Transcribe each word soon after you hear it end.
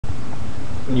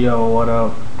Yo, what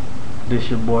up? This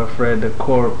your boy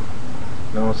Fredthecorp.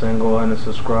 You know what I'm saying? Go ahead and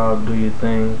subscribe, do your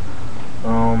thing.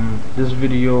 This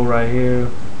video right here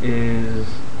is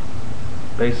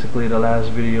basically the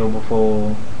last video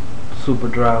before Super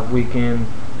Draft weekend,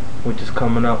 which is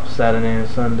coming up Saturday and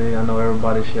Sunday. I know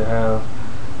everybody should have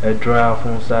a draft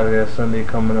on Saturday or Sunday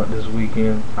coming up this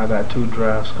weekend. I got 2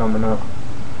 drafts coming up.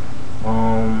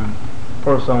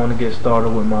 First I want to get started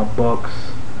with my Bucks.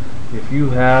 If you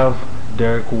have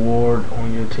derrickward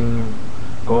on your team,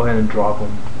 go ahead and drop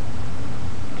him.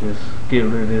 Just get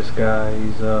rid of this guy.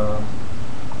 He's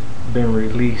been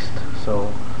released,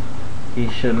 so he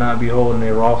should not be holding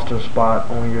a roster spot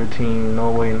on your team.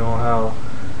 No way, no how.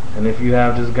 And if you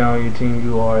have this guy on your team,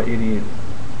 you are an idiot.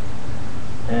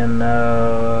 And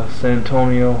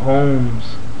santonioholmes,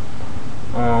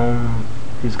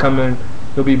 he's coming.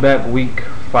 He'll be back week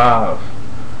 5.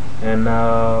 And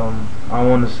I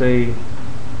want to say,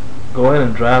 go ahead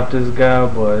and draft this guy,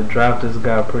 but draft this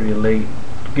guy pretty late.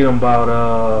 Get him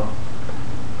about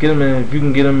get him in, if you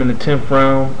can get him in the 10th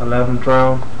round, 11th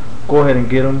round, go ahead and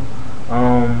get him.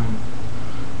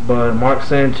 But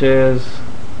Marksanchez,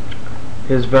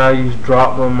 his values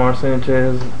dropped on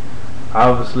Marksanchez.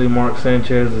 Obviously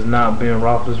Marksanchez is not being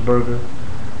Roethlisberger.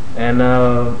 And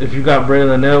if you got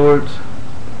Braylon Edwards,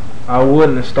 I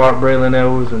wouldn't start Braylon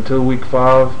Edwards until week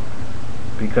 5,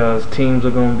 because teams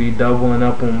are going to be doubling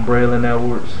up on Braylon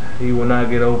Edwards. He will not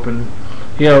get open.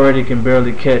 He already can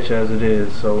barely catch as it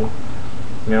is. So,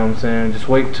 you know what I'm saying? Just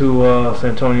wait till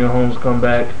santonioholmes come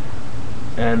back,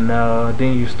 and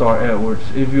then you start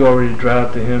Edwards. If you already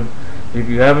drafted him. If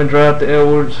you haven't drafted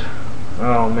Edwards,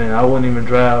 oh man, I wouldn't even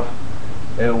draft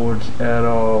Edwards at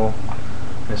all.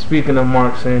 And speaking of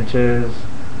Marksanchez,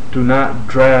 do not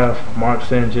draft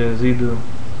Marksanchez either.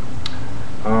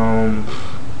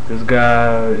 This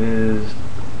guy is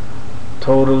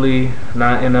totally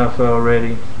not NFL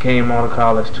ready. Came out of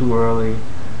college too early.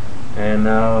 And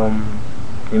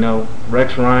you know,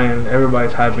 Rex Ryan,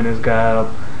 everybody's hyping this guy up.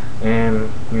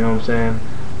 And you know what I'm saying,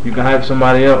 you can hype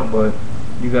somebody up, but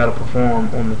you gotta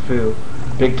perform on the field.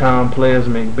 Big time players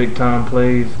make big time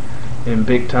plays in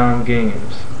big time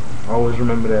games. Always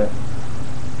remember that.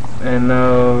 And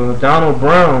Donald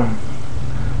Brown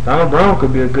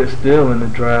could be a good steal in the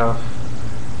draft,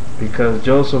 because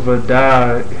Joseph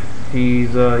died.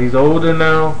 He's older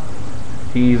now.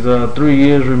 He's 3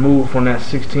 years removed from that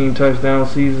 16 touchdown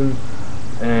season,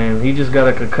 and he just got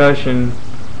a concussion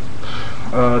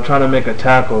trying to make a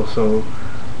tackle. So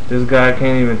this guy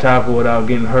can't even tackle without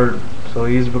getting hurt. So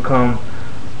he's become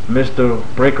Mr.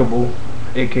 Breakable,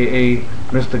 aka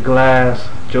Mr. Glass,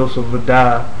 Joseph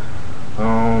Vadai.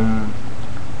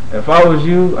 If I was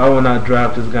you, I would not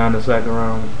draft this guy in the 2nd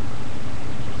round.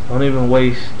 Don't even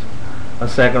waste a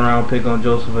 2nd round pick on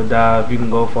Joseph Vadai. If you can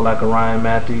go for like a Ryan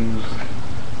Matthews,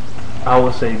 I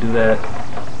would say do that.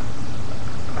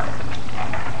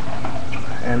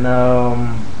 And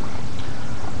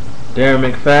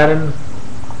DarrenmcFadden,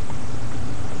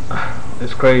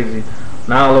 it's crazy.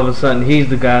 Now all of a sudden he's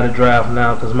the guy to draft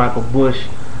now, because michaelbush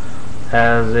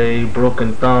has a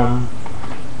broken thumb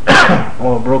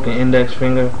or a broken index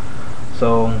finger.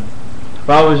 So if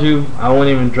I was you, I wouldn't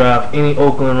even draft any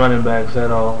Oakland running backs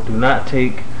at all. Do not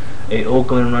take a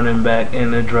Oakland running back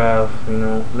in the draft. You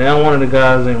know, now one of the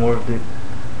guys ain't worth it.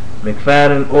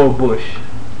 McFadden or Bush.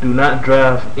 Do not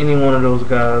draft any one of those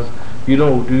guys. You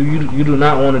do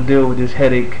not want to deal with this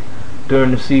headache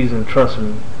during the season. Trust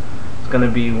me, it's gonna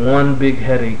be one big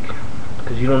headache,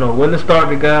 because you don't know when to start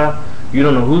the guy. You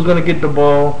don't know who's gonna get the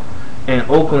ball, and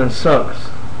Oakland sucks.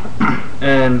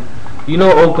 And you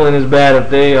know Oakland is bad if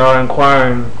they are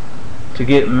inquiring to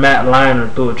get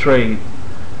mattleinert through a trade,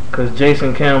 because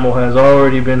Jason Campbell has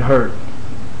already been hurt.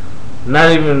 Not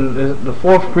even the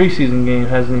 4th preseason game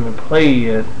hasn't even played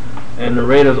yet, and the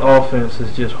Raiders offense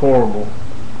is just horrible.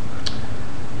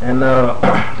 And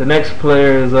the next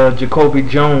player is Jacoby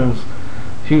Jones,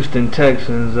 Houston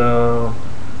Texans.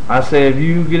 I say if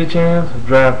you get a chance,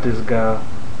 draft this guy.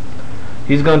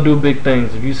 He's gonna do big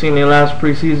things. If you seen their last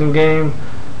preseason game,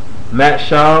 Matt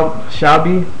Schaub,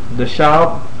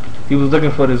 he was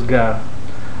looking for this guy.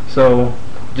 So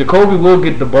Jacoby will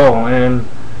get the ball, and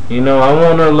you know, I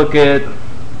want to look at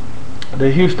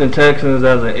the Houston Texans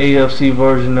as an AFC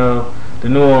version of the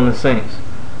New Orleans Saints.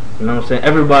 You know what I'm saying?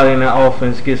 Everybody in that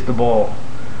offense gets the ball.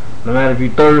 No matter if you're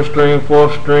 3rd string,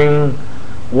 4th string,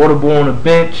 water boy on the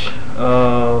bench,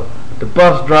 the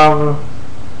bus driver,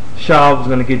 Schaub's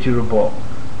going to get you the ball.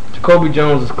 Jacoby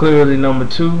Jones is clearly number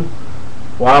 2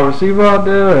 wide receiver out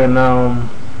there, and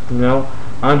you know,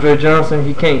 Andre Johnson,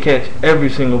 he can't catch every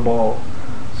single ball.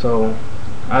 So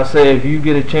I say if you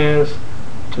get a chance,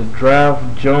 to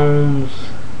draft Jones,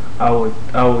 I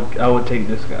would take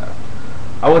this guy.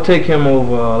 I would take him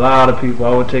over a lot of people.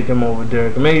 I would take him over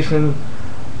Derek Mason.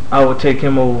 I would take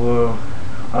him over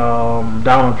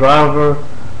Donald Driver.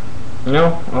 You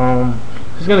know,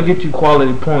 he's gonna get you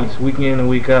quality points week in and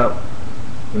week out.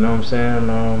 You know what I'm saying?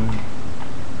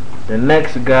 The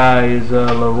next guy is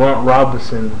Laurent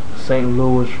Robinson, St.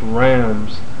 Louis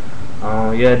Rams.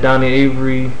 Yeah, Donnie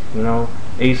Avery, you know,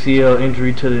 ACL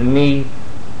injury to the knee.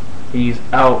 He's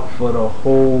out for the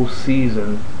whole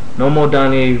season. No more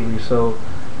Donnie Avery, so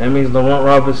that means Laurent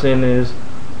Robinson is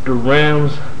the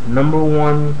Rams'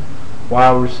 #1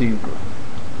 wide receiver.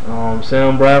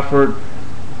 Sam Bradford,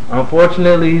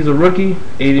 unfortunately, he's a rookie,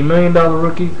 $80 million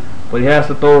rookie, but he has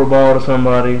to throw the ball to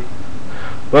somebody.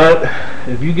 But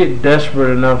if you get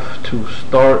desperate enough to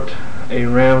start a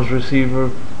Rams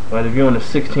receiver, but if you're in a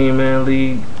 16-man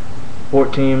league,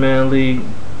 14-man league,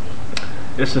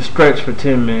 it's a stretch for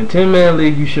 10-man. 10-man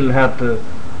league, you shouldn't have to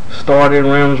start a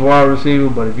Rams wide receiver,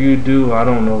 but if you do, I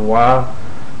don't know why.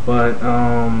 But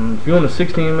if you're in a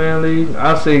 16-man league,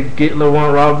 I say get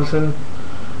Laurent Robinson.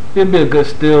 It'd be a good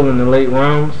steal in the late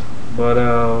rounds, but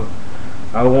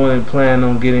I wouldn't plan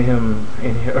on getting him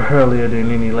in here earlier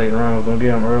than any late round. I'm gonna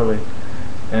get him early.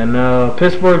 And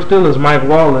Pittsburgh Steelers, Mike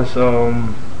Wallace.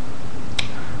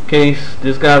 Case,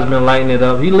 this guy's been lighting it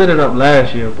up. He lit it up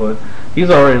last year, but he's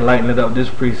already lighting it up this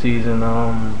preseason.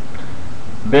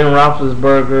 Ben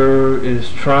Roethlisberger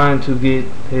is trying to get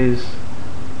his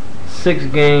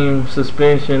 6-game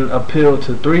suspension appealed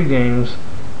to 3 games.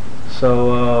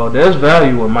 So there's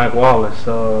value with Mike Wallace.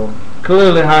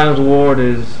 Clearly Hines Ward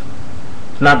is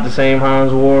not the same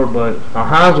Hines Ward, but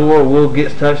Hines Ward will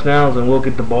get touchdowns and will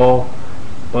get the ball.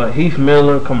 But Heath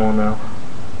Miller, come on now.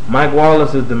 Mike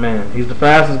Wallace is the man. He's the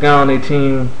fastest guy on their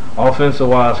team,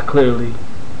 offensive-wise, clearly.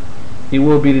 He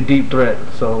will be the deep threat.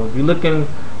 So if you're looking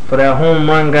for that home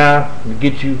run guy to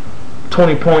get you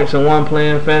 20 points in one play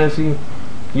in fantasy,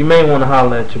 you may want to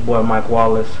holler at your boy Mike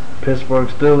Wallace, Pittsburgh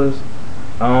Steelers.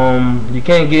 You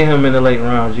can't get him in the late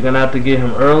rounds. You're going to have to get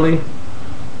him early.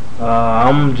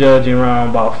 I'm judging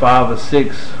around about 5 or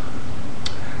 6.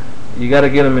 You got to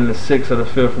get him in the 6th or the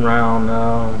 5th round.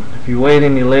 If you wait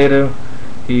any later,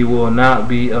 he will not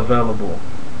be available.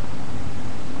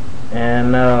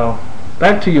 And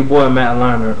back to your boy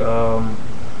mattleinert.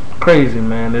 Crazy,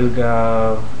 man. This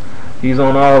guy, he's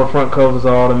on all the front covers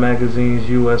of all the magazines,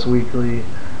 US Weekly.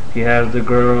 He has the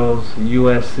girls,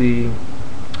 USC.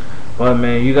 But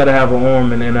man, you gotta have an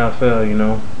arm in the NFL, you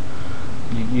know.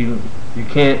 You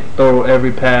can't throw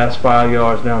every pass 5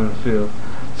 yards down the field.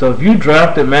 So if you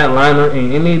drafted mattleinert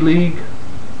in any league,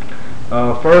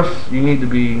 first you need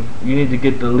to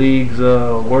get the league's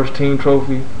worst team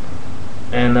trophy,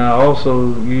 and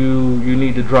also you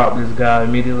need to drop this guy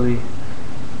immediately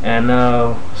and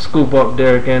scoop up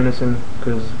Derekanderson,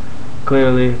 because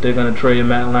clearly they're gonna trade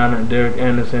mattleinert.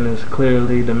 Derekanderson is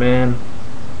clearly the man.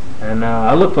 And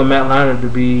I look for mattleinert to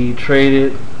be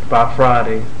traded by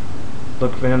Friday.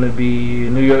 Look for him to be a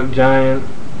New York Giant.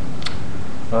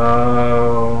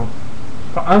 I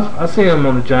see him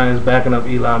on the Giants backing up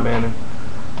Eli Manning.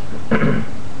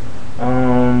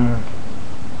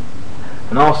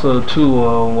 And also too,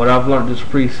 what I've learned this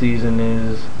preseason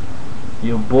is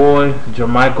your boy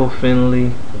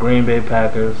JermichaelFinley, Green Bay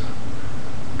Packers.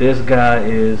 This guy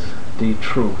is the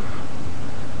truth.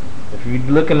 If you're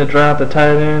looking to draft a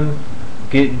tight end,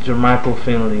 get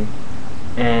JermichaelFinley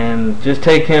and just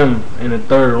take him in the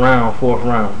 3rd round, 4th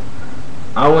round.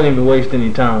 I wouldn't even waste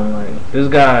any time. Like, this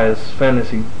guy is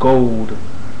fantasy gold.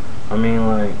 I mean,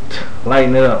 like,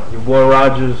 lighten it up. Your boy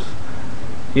Rodgers,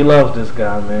 he loves this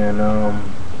guy, man.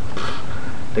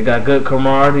 They got good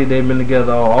camaraderie. They've been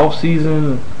together all off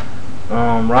season.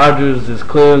 Rodgers is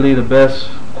clearly the best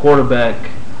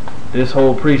quarterback this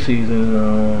whole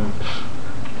preseason.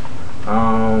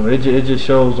 It just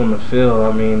shows on the field.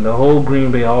 I mean, the whole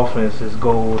Green Bay offense is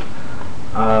gold.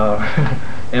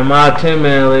 In my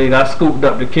 10-man league, I scooped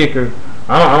up the kicker.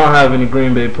 I don't have any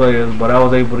Green Bay players, but I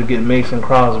was able to get Mason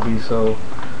Crosby. So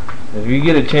if you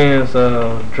get a chance,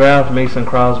 draft Mason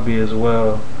Crosby as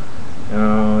well.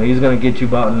 He's going to get you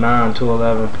about 9 to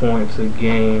 11 points a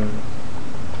game.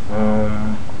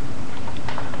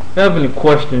 If you have any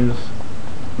questions,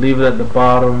 leave it at the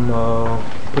bottom.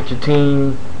 Put your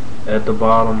team at the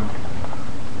bottom.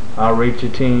 I'll rate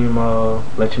your team,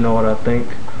 let you know what I think.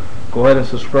 Go ahead and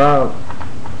subscribe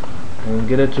and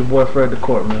get at your boy Fred the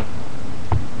Court, man.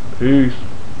 Peace.